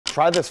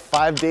Try this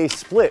 5-day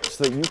split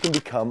so that you can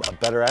become a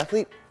better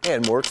athlete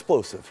and more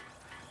explosive.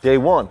 Day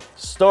 1,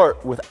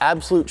 start with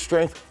absolute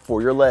strength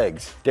for your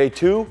legs. Day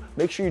 2,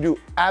 make sure you do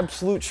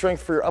absolute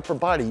strength for your upper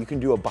body. You can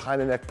do a behind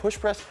the neck push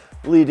press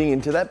leading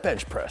into that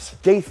bench press.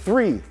 Day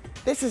 3,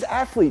 this is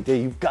athlete day.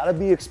 You've got to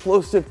be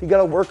explosive. You got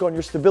to work on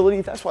your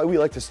stability. That's why we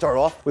like to start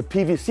off with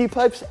PVC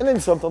pipes and then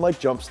something like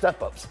jump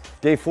step ups.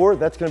 Day 4,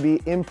 that's going to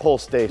be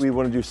impulse day. We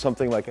want to do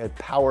something like a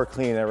power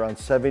clean at around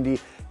 70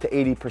 to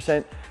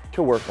 80%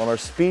 to work on our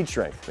speed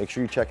strength. Make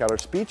sure you check out our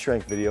speed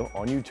strength video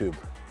on YouTube.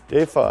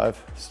 Day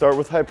 5, start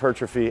with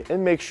hypertrophy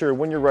and make sure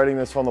when you're writing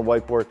this on the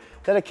whiteboard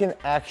that it can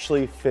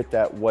actually fit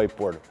that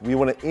whiteboard. We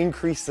want to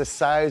increase the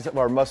size of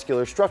our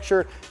muscular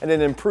structure and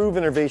then improve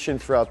innervation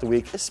throughout the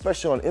week,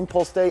 especially on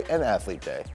impulse day and athlete day.